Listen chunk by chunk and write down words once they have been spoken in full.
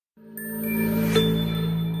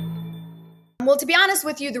Well, to be honest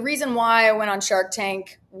with you, the reason why I went on Shark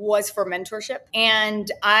Tank was for mentorship. And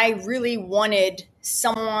I really wanted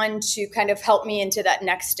someone to kind of help me into that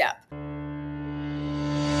next step. And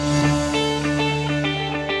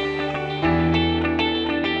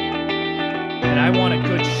I want a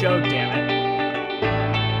good show, damn it.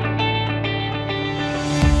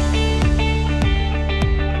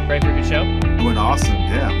 Ready for a good show? Doing awesome,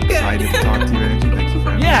 yeah. I'm excited to talk to you, Angie. Thank you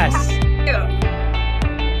for having me. Yes!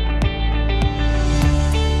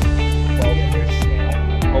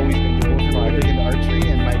 I've always been doing big into archery,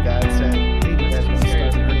 and my dad said, hey, you guys want to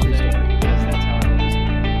start an archery store? That's how I always do.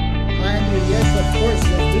 Yes, of course.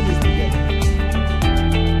 Let's do this together.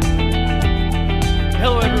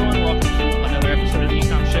 Hello, everyone. Welcome to another episode of the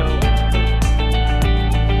Ecom Show.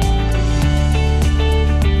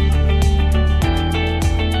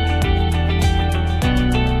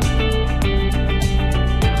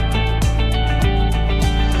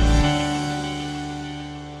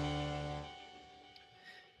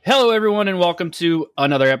 Hello, everyone, and welcome to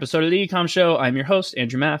another episode of the Ecom Show. I'm your host,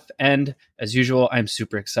 Andrew Maff, and as usual, I'm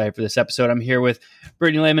super excited for this episode. I'm here with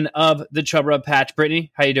Brittany Lehman of the Chub Patch.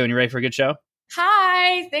 Brittany, how you doing? You ready for a good show?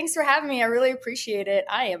 Hi, thanks for having me. I really appreciate it.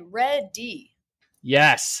 I am ready.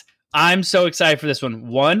 Yes, I'm so excited for this one.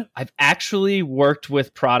 One, I've actually worked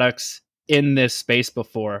with products in this space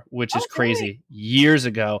before, which is crazy, years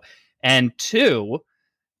ago. And two,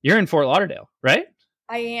 you're in Fort Lauderdale, right?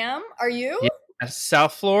 I am. Are you? Yeah.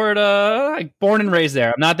 South Florida, born and raised there.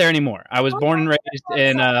 I'm not there anymore. I was born and raised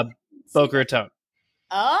in Boca Raton.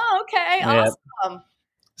 Oh, okay. Yeah. Awesome.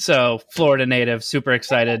 So Florida native, super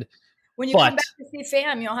excited. When you come back to see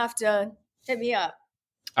fam, you'll have to hit me up.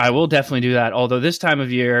 I will definitely do that. Although this time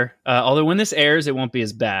of year, although when this airs, it won't be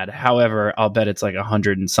as bad. However, I'll bet it's like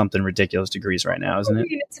 100 and something ridiculous degrees right now, isn't it?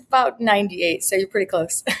 It's about 98, so you're pretty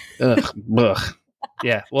close. Ugh.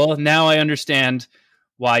 Yeah. Well, now I understand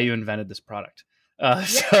why you invented this product.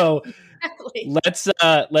 So exactly.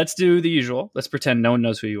 let's do the usual. Let's pretend no one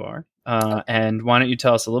knows who you are. And why don't you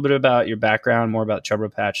tell us a little bit about your background, more about Chub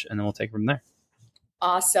Patch, and then we'll take it from there.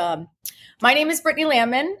 Awesome. My name is Brittany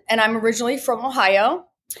Lehman, and I'm originally from Ohio.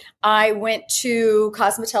 I went to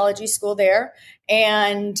cosmetology school there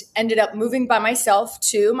and ended up moving by myself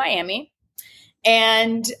to Miami.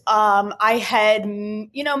 And I had,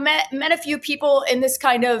 met a few people in this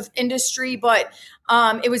kind of industry, but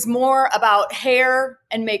it was more about hair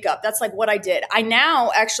and makeup. That's like what I did. I now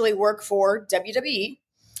actually work for WWE,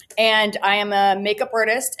 and I am a makeup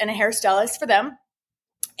artist and a hairstylist for them.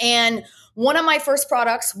 And one of my first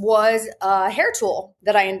products was a hair tool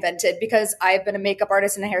that I invented because I've been a makeup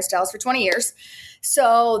artist and a hairstylist for 20 years.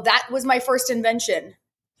 So that was my first invention.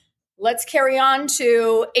 Let's carry on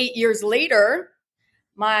to 8 years later.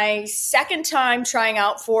 My second time trying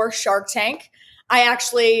out for Shark Tank, I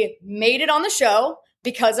actually made it on the show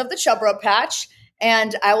because of the Chub Patch,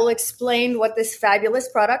 and I will explain what this fabulous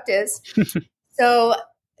product is. So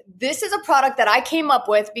this is a product that I came up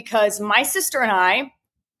with because my sister and I,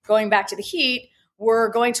 going back to the Heat, were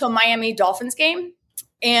going to a Miami Dolphins game,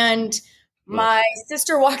 and my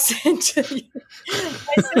sister walks into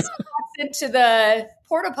the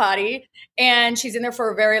porta potty, and she's in there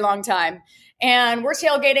for a very long time. And we're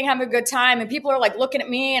tailgating, having a good time. And people are like looking at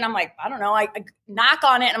me. And I'm like, I don't know. I knock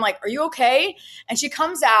on it. And I'm like, are you okay? And she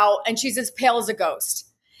comes out and she's as pale as a ghost.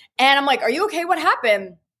 And I'm like, are you okay? What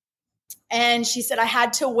happened? And she said, I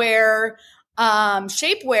had to wear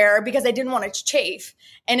shapewear because I didn't want to chafe.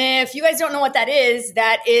 And if you guys don't know what that is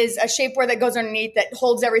a shapewear that goes underneath that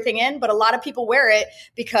holds everything in. But a lot of people wear it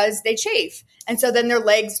because they chafe. And so then their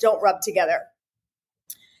legs don't rub together.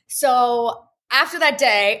 So after that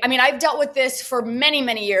day, I've dealt with this for many,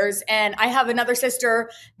 many years, and I have another sister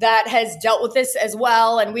that has dealt with this as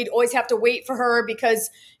well, and we'd always have to wait for her because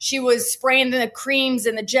she was spraying the creams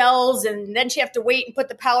and the gels, and then she'd have to wait and put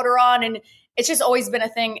the powder on, and it's just always been a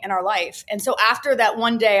thing in our life. And so after that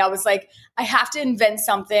one day, I was like, I have to invent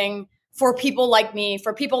something for people like me,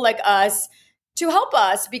 for people like us, to help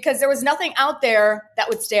us, because there was nothing out there that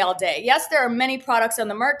would stay all day. Yes, there are many products on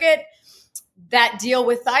the market that deal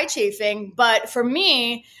with thigh chafing. But for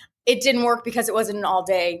me, it didn't work because it wasn't an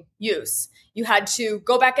all-day use. You had to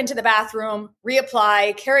go back into the bathroom,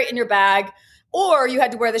 reapply, carry it in your bag, or you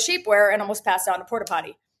had to wear the shapewear and almost pass out in a porta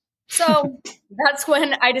potty. So that's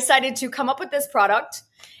when I decided to come up with this product.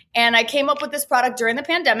 And I came up with this product during the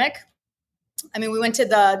pandemic. We went to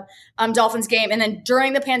the Dolphins game, and then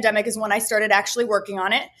during the pandemic is when I started actually working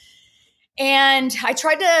on it. And I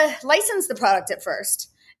tried to license the product at first.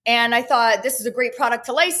 And I thought, this is a great product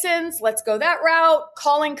to license. Let's go that route.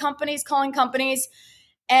 Calling companies.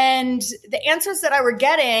 And the answers that I was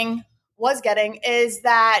getting is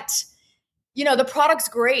that the product's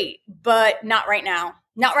great, but not right now.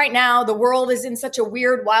 Not right now. The world is in such a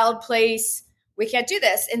weird, wild place. We can't do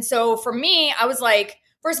this. And so for me, I was like,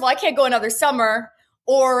 first of all, I can't go another summer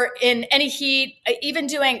or in any heat,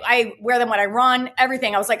 I wear them when I run,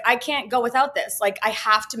 everything. I was like, I can't go without this. Like, I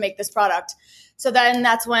have to make this product. So then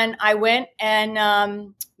that's when I went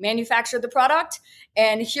and manufactured the product.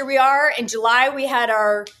 And here we are. In July, we had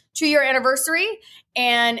our 2-year anniversary.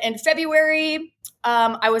 And in February,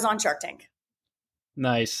 I was on Shark Tank.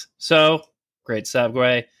 Nice. So, great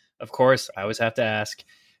segue. Of course, I always have to ask,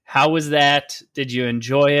 how was that? Did you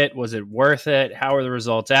enjoy it? Was it worth it? How were the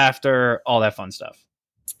results after? All that fun stuff.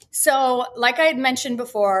 So, like I had mentioned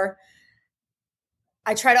before,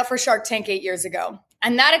 I tried out for Shark Tank 8 years ago.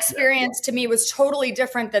 And that experience to me was totally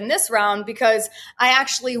different than this round because I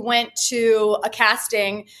actually went to a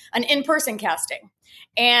casting, an in-person casting.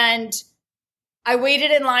 And I waited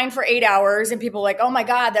in line for 8 hours and people were like, oh my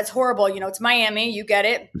God, that's horrible. It's Miami. You get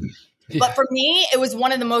it. Yeah. But for me, it was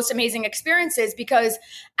one of the most amazing experiences because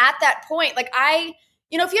at that point, like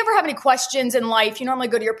if you ever have any questions in life, you normally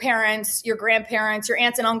go to your parents, your grandparents, your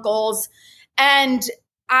aunts and uncles. And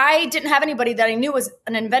I didn't have anybody that I knew was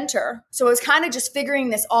an inventor. So I was kind of just figuring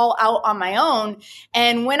this all out on my own.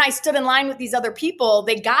 And when I stood in line with these other people,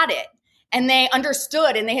 they got it and they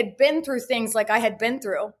understood and they had been through things like I had been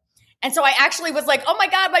through. And so I actually was like, oh my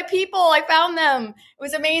God, my people, I found them. It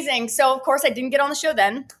was amazing. So of course I didn't get on the show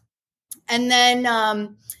then. And then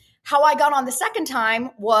how I got on the second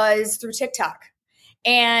time was through TikTok.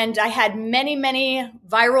 And I had many, many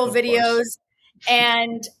viral videos.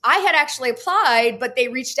 And I had actually applied, but they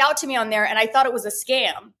reached out to me on there and I thought it was a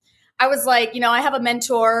scam. I was like, I have a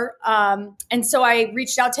mentor. And so I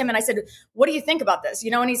reached out to him and I said, what do you think about this?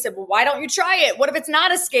 And he said, well, why don't you try it? What if it's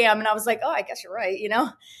not a scam? And I was like, oh, I guess you're right,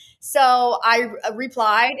 So I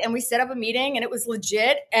replied and we set up a meeting and it was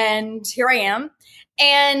legit. And here I am.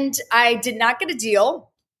 And I did not get a deal.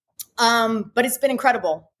 But it's been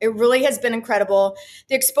incredible. It really has been incredible.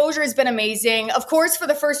 The exposure has been amazing. Of course, for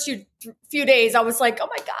the first few days, I was like, oh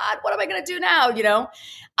my God, what am I going to do now?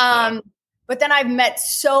 But then I've met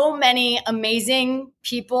so many amazing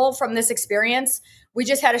people from this experience. We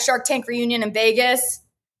just had a Shark Tank reunion in Vegas.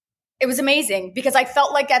 It was amazing because I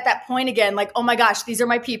felt like at that point again, like, oh my gosh, these are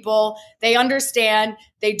my people. They understand.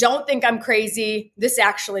 They don't think I'm crazy. This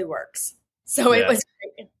actually works. So It was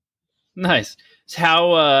great. Nice.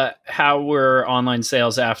 How were online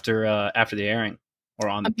sales after the airing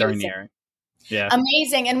or during the airing? Yeah,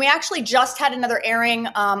 amazing. And we actually just had another airing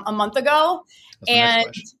a month ago,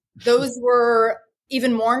 and those were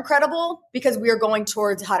even more incredible because we are going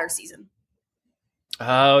towards hotter season.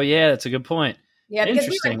 Oh yeah, that's a good point. Yeah,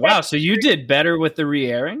 interesting. Wow, so you did better with the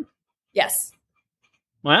re-airing? Yes.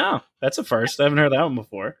 Wow, that's a first. I haven't heard that one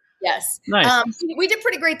before. Yes. Nice. We did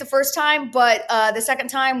pretty great the first time, but the second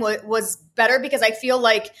time was better because I feel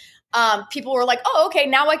like people were like, oh, okay,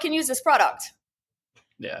 now I can use this product.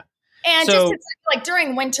 Yeah. And just like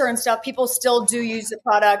during winter and stuff, people still do use the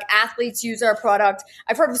product. Athletes use our product.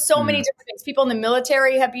 I've heard of so many different things. People in the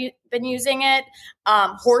military have been using it.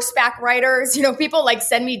 Horseback riders, people like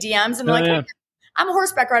send me DMs and they're like, hey, I'm a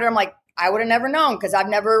horseback rider. I'm like, I would have never known because I've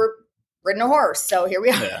never ridden a horse. So here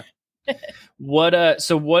we are. Yeah. What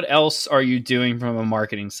else are you doing from a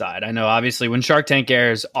marketing side? I know obviously when Shark Tank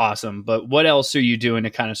airs, awesome, but what else are you doing to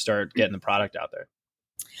kind of start getting the product out there?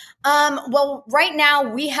 Well, right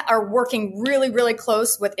now we are working really, really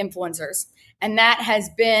close with influencers, and that has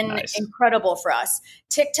been incredible for us.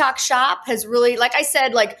 TikTok Shop has really, like I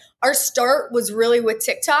said, like our start was really with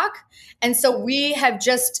TikTok. And so we have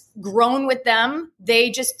just grown with them.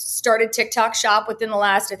 They just started TikTok Shop within the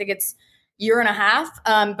last, I think it's year and a half,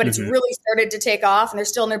 but it's really started to take off and they're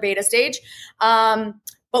still in their beta stage.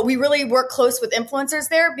 But we really work close with influencers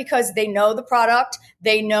there because they know the product,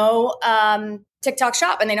 they know TikTok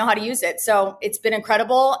Shop, and they know how to use it. So it's been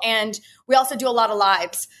incredible. And we also do a lot of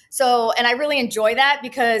lives. And I really enjoy that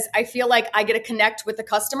because I feel like I get to connect with the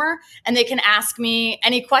customer and they can ask me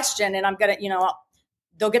any question and I'm going to,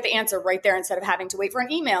 they'll get the answer right there instead of having to wait for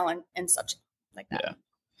an email and such like that. Yeah.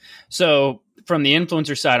 So from the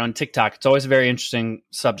influencer side on TikTok, it's always a very interesting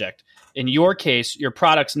subject. In your case, your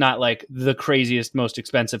product's not like the craziest, most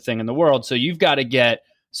expensive thing in the world. So you've got to get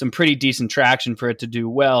some pretty decent traction for it to do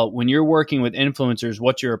well. When you're working with influencers,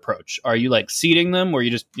 what's your approach? Are you like seeding them where you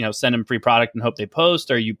just, send them free product and hope they post?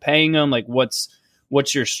 Are you paying them? Like what's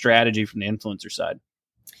your strategy from the influencer side?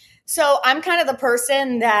 So I'm kind of the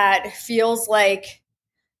person that feels like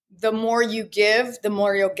the more you give, the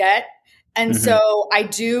more you'll get. And so I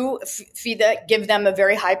do give them a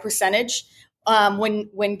very high percentage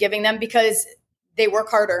when giving them because they work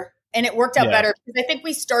harder and it worked out better because I think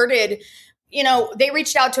we started they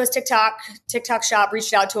reached out to us. TikTok Shop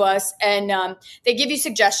reached out to us, and they give you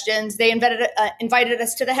suggestions. They invited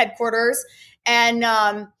us to the headquarters,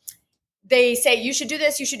 and they say, you should do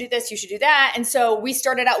this, you should do this, you should do that. And so we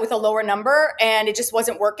started out with a lower number, and it just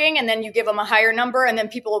wasn't working. And then you give them a higher number, and then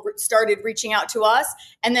people started reaching out to us,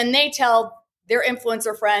 and then they tell their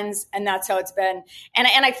influencer friends, and that's how it's been. And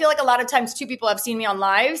I feel like a lot of times too, people have seen me on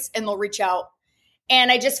lives and they'll reach out. And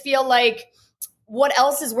I just feel like what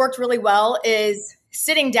else has worked really well is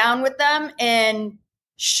sitting down with them and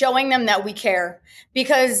showing them that we care,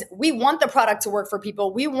 because we want the product to work for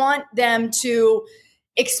people. We want them to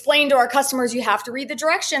explain to our customers, you have to read the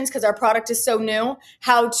directions because our product is so new,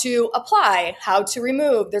 how to apply, how to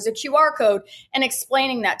remove. There's a QR code, and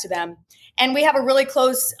explaining that to them. And we have a really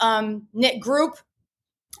close knit group,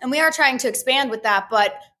 and we are trying to expand with that.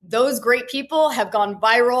 But those great people have gone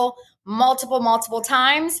viral multiple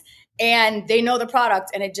times, and they know the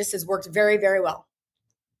product, and it just has worked very, very well.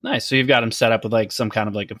 Nice. So you've got them set up with like some kind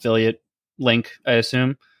of like affiliate link, I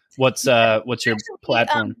assume. What's your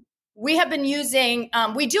platform? We have been using,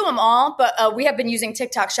 we do them all, but we have been using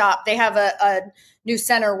TikTok Shop. They have a new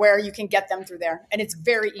center where you can get them through there, and it's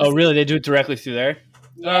very easy. Oh, really? They do it directly through there?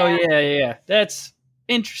 Yeah. Oh, yeah. That's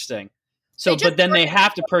interesting. So, but then they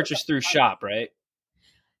have to purchase through Shop, right?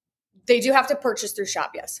 They do have to purchase through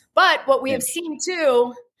Shop, yes. But what we have seen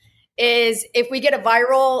too is if we get a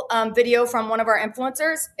viral video from one of our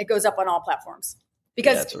influencers, it goes up on all platforms.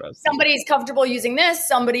 Because somebody's comfortable using this,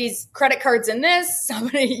 somebody's credit card's in this,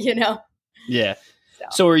 somebody, Yeah.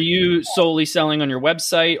 So are you solely selling on your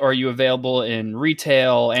website, or are you available in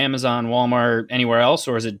retail, Amazon, Walmart, anywhere else,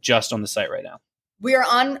 or is it just on the site right now? We are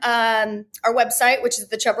on our website, which is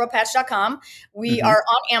thechubrowpatch.com. We are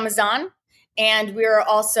on Amazon, and we are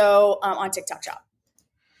also on TikTok Shop.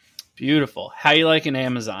 Beautiful. How you liking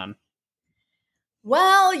Amazon?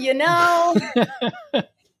 Well,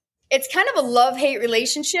 it's kind of a love-hate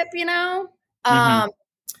relationship,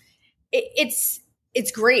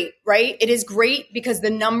 It's great, right? It is great because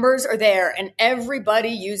the numbers are there and everybody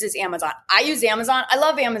uses Amazon. I use Amazon. I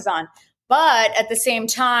love Amazon. But at the same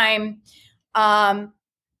time,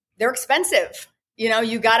 they're expensive.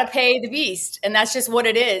 You got to pay the beast, and that's just what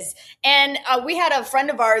it is. And we had a friend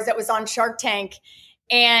of ours that was on Shark Tank,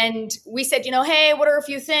 and we said, hey, what are a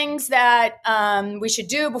few things that we should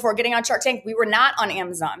do before getting on Shark Tank? We were not on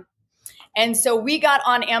Amazon. And so we got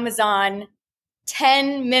on Amazon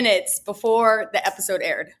 10 minutes before the episode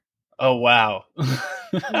aired. Oh, wow.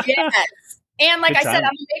 Yes. And like I said,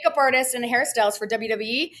 I'm a makeup artist and a hairstylist for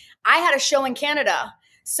WWE. I had a show in Canada.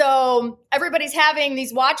 So everybody's having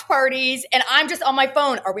these watch parties, and I'm just on my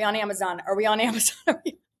phone. Are we on Amazon? Are we on Amazon?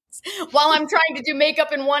 While I'm trying to do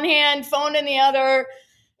makeup in one hand, phone in the other.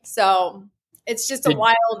 So it's just a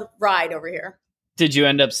wild ride over here. Did you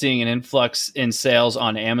end up seeing an influx in sales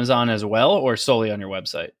on Amazon as well, or solely on your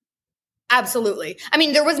website? Absolutely. I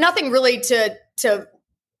mean, there was nothing really to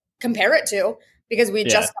compare it to because we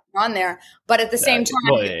just got on there. But at the same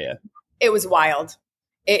time, it was wild.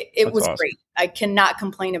 It was awesome. Great. I cannot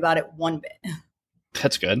complain about it one bit.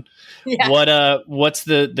 That's good. Yeah. What's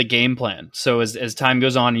the game plan? So as time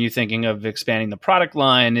goes on, are you thinking of expanding the product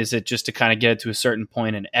line? Is it just to kind of get to a certain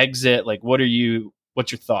point and exit? Like, what's your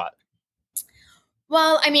thought?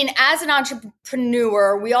 Well, I mean, as an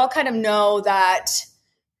entrepreneur, we all kind of know that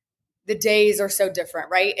the days are so different,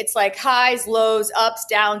 right? It's like highs, lows, ups,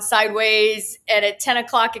 downs, sideways. And at 10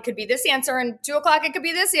 o'clock, it could be this answer. And 2 o'clock, it could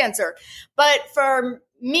be this answer. But for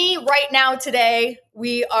me right now today,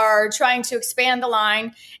 we are trying to expand the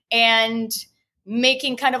line and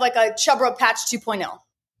making kind of like a Chub Patch 2.0.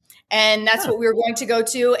 And that's what we're going to go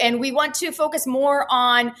to. And we want to focus more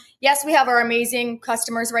on, yes, we have our amazing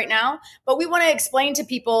customers right now, but we want to explain to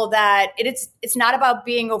people that it's not about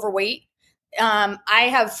being overweight. I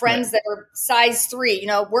have friends that are size 3,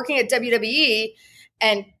 working at WWE,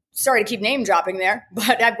 and sorry to keep name dropping there,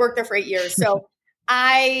 but I've worked there for 8 years. So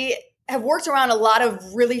I have worked around a lot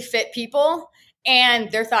of really fit people and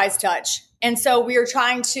their thighs touch. And so we are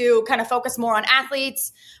trying to kind of focus more on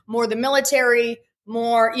athletes, more the military,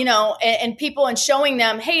 more, and people, and showing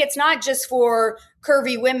them, hey, it's not just for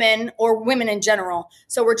curvy women or women in general.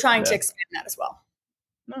 So we're trying to expand that as well.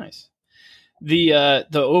 Nice. The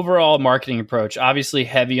overall marketing approach, obviously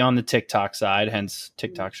heavy on the TikTok side, hence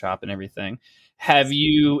TikTok Shop and everything. Have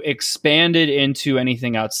you expanded into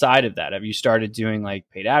anything outside of that? Have you started doing like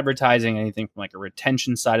paid advertising, anything from like a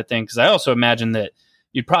retention side of things? Because I also imagine that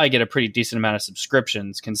you'd probably get a pretty decent amount of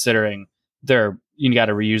subscriptions considering you got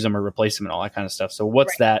to reuse them or replace them and all that kind of stuff. So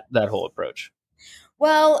what's that whole approach?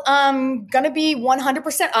 Well, I'm going to be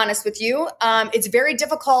 100% honest with you. It's very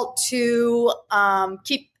difficult to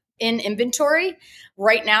keep in inventory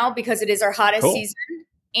right now because it is our hottest Cool. season.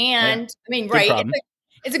 And I mean, Good right. problem.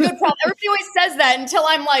 It's a good problem. Everybody always says that until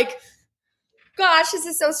I'm like, gosh, this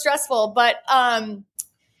is so stressful. But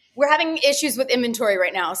we're having issues with inventory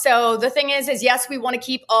right now. So the thing is yes, we want to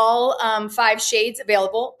keep all 5 shades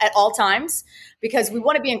available at all times because we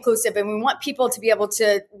want to be inclusive and we want people to be able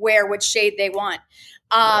to wear which shade they want.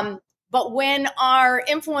 But when our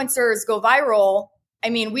influencers go viral, I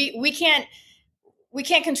mean, we can't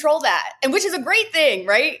control that, and which is a great thing,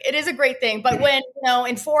 right? It is a great thing. But when,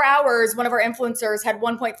 in 4 hours, one of our influencers had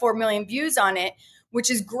 1.4 million views on it, which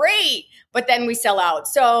is great, but then we sell out.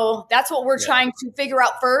 So that's what we're trying to figure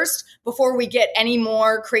out first before we get any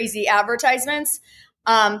more crazy advertisements.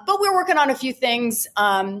 But we're working on a few things.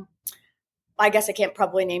 I guess I can't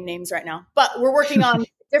probably name names right now, but we're working on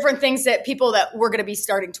different things that people that we're going to be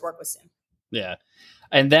starting to work with soon. Yeah.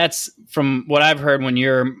 And that's from what I've heard when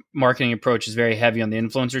your marketing approach is very heavy on the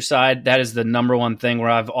influencer side. That is the number one thing where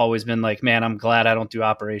I've always been like, man, I'm glad I don't do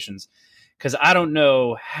operations. Because I don't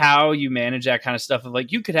know how you manage that kind of stuff. Of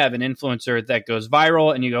like, you could have an influencer that goes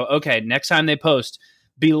viral and you go, okay, next time they post,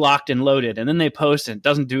 be locked and loaded. And then they post and it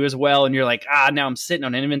doesn't do as well. And you're like, now I'm sitting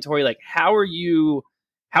on inventory. Like, how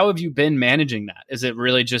have you been managing that? Is it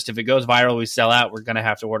really just if it goes viral, we sell out, we're going to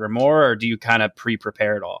have to order more? Or do you kind of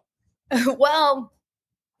pre-prepare it all? Well,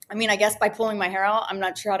 I mean, I guess by pulling my hair out, I'm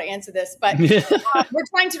not sure how to answer this, but we're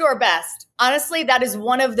trying to do our best. Honestly, that is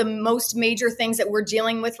one of the most major things that we're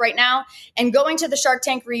dealing with right now. And going to the Shark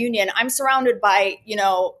Tank reunion, I'm surrounded by,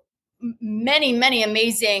 many, many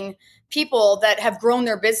amazing people that have grown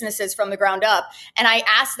their businesses from the ground up. And I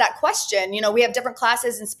asked that question, we have different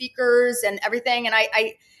classes and speakers and everything. And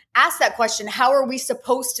I asked that question, how are we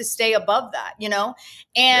supposed to stay above that,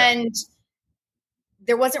 And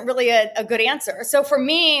there wasn't really a good answer. So for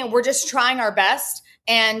me, we're just trying our best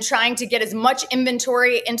and trying to get as much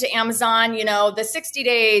inventory into Amazon, the 60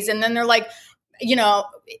 days. And then they're like,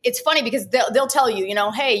 it's funny because they'll tell you,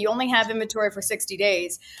 hey, you only have inventory for 60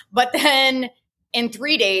 days. But then in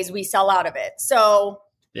 3 days, we sell out of it. So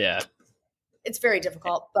yeah, it's very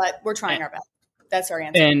difficult, but we're trying our best. That's our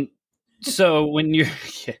answer. And so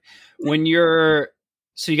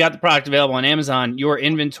so you got the product available on Amazon, your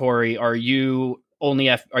inventory, are you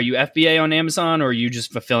FBA on Amazon, or are you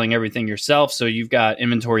just fulfilling everything yourself? So you've got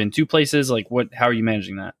inventory in 2 places. Like how are you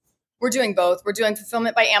managing that? We're doing both. We're doing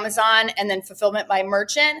fulfillment by Amazon and then fulfillment by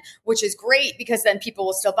merchant, which is great because then people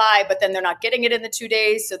will still buy, but then they're not getting it in the 2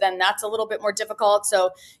 days. So then that's a little bit more difficult. So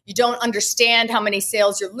you don't understand how many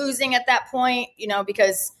sales you're losing at that point,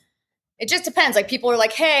 because it just depends. Like people are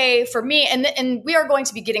like, hey, for me, and we are going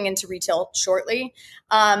to be getting into retail shortly.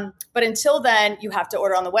 But until then, you have to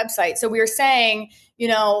order on the website. So we are saying,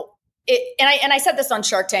 and I said this on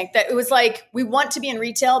Shark Tank, that it was like, we want to be in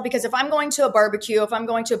retail because if I'm going to a barbecue, if I'm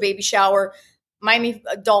going to a baby shower, Miami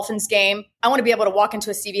Dolphins game, I want to be able to walk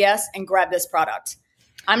into a CVS and grab this product.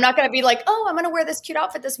 I'm not going to be like, oh, I'm going to wear this cute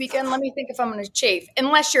outfit this weekend. Let me think if I'm going to chafe,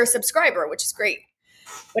 unless you're a subscriber, which is great.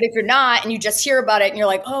 But if you're not and you just hear about it and you're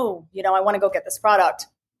like, oh, I want to go get this product,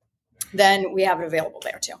 then we have it available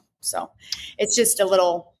there too. So it's just a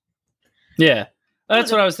little. Yeah,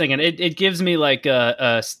 that's what I was thinking. It gives me like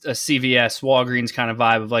a CVS, Walgreens kind of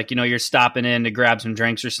vibe of like, you're stopping in to grab some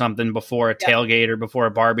drinks or something before a tailgate or before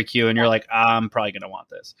a barbecue. And you're like, I'm probably going to want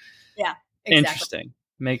this. Yeah. Exactly. Interesting.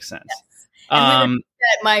 Makes sense. Yes. And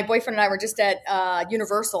my boyfriend and I were just at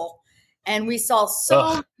Universal. And we saw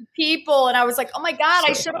so many people, and I was like, "Oh my god,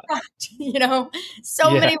 I should have got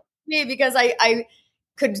many with me because I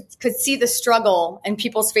could see the struggle in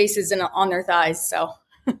people's faces and on their thighs." So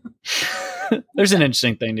there's an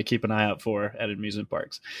interesting thing to keep an eye out for at amusement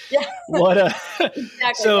parks. Yeah, what?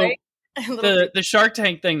 exactly. So right? the Shark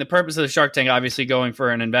Tank thing, the purpose of the Shark Tank, obviously going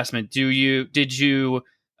for an investment. Did you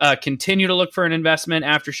continue to look for an investment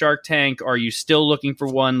after Shark Tank? Are you still looking for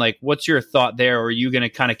one? Like, what's your thought there? Or are you going to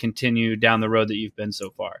kind of continue down the road that you've been so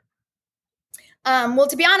far? Well,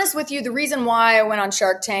 to be honest with you, the reason why I went on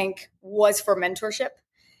Shark Tank was for mentorship.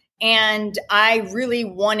 And I really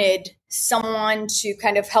wanted someone to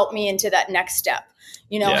kind of help me into that next step.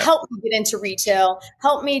 Help me get into retail,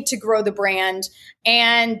 help me to grow the brand.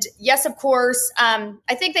 And yes, of course, I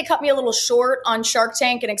think they cut me a little short on Shark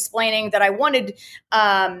Tank and explaining that I wanted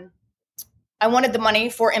the money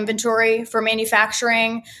for inventory, for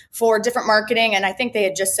manufacturing, for different marketing. And I think they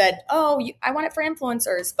had just said, I want it for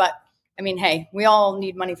influencers. But I mean, hey, we all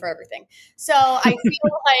need money for everything. So I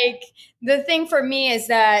feel like the thing for me is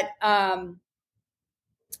that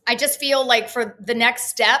I just feel like for the next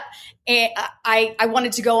step, I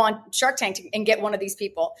wanted to go on Shark Tank and get one of these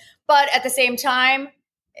people. But at the same time,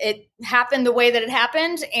 it happened the way that it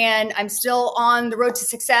happened, and I'm still on the road to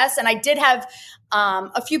success. And I did have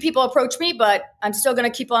a few people approach me, but I'm still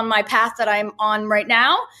going to keep on my path that I'm on right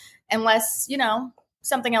now, unless,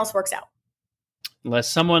 something else works out.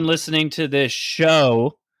 Unless someone listening to this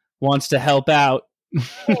show wants to help out.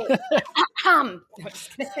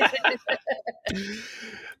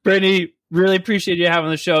 Brittany, really appreciate you having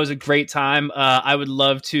the show. It was a great time. I would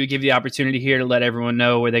love to give the opportunity here to let everyone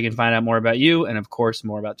know where they can find out more about you and, of course,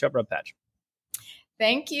 more about Chub Rub Patch.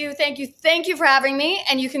 Thank you for having me.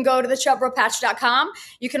 And you can go to thechubrubpatch.com.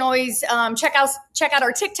 You can always check out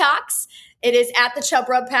our TikToks. It is at the Chub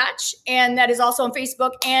Rub Patch, and that is also on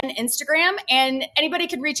Facebook and Instagram. And anybody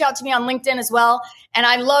can reach out to me on LinkedIn as well. And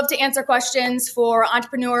I love to answer questions for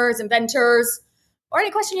entrepreneurs, inventors, or any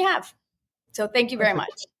question you have. So thank you very much.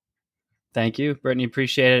 Thank you, Brittany.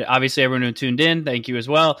 Appreciate it. Obviously, everyone who tuned in, thank you as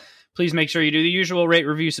well. Please make sure you do the usual: rate,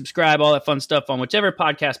 review, subscribe, all that fun stuff on whichever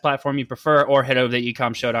podcast platform you prefer, or head over to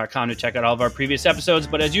ecomshow.com to check out all of our previous episodes.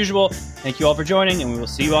 But as usual, thank you all for joining, and we will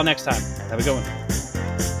see you all next time. Have a good one.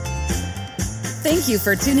 Thank you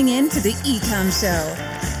for tuning in to the Ecom Show.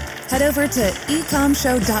 Head over to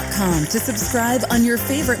ecomshow.com to subscribe on your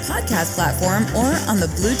favorite podcast platform or on the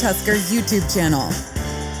Blue Tusker YouTube channel.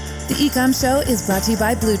 The Ecom Show is brought to you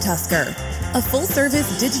by Blue Tusker, a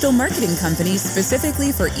full-service digital marketing company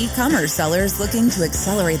specifically for e-commerce sellers looking to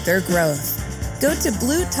accelerate their growth. Go to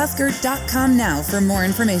bluetusker.com now for more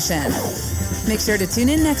information. Make sure to tune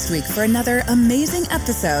in next week for another amazing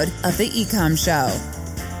episode of the Ecom Show.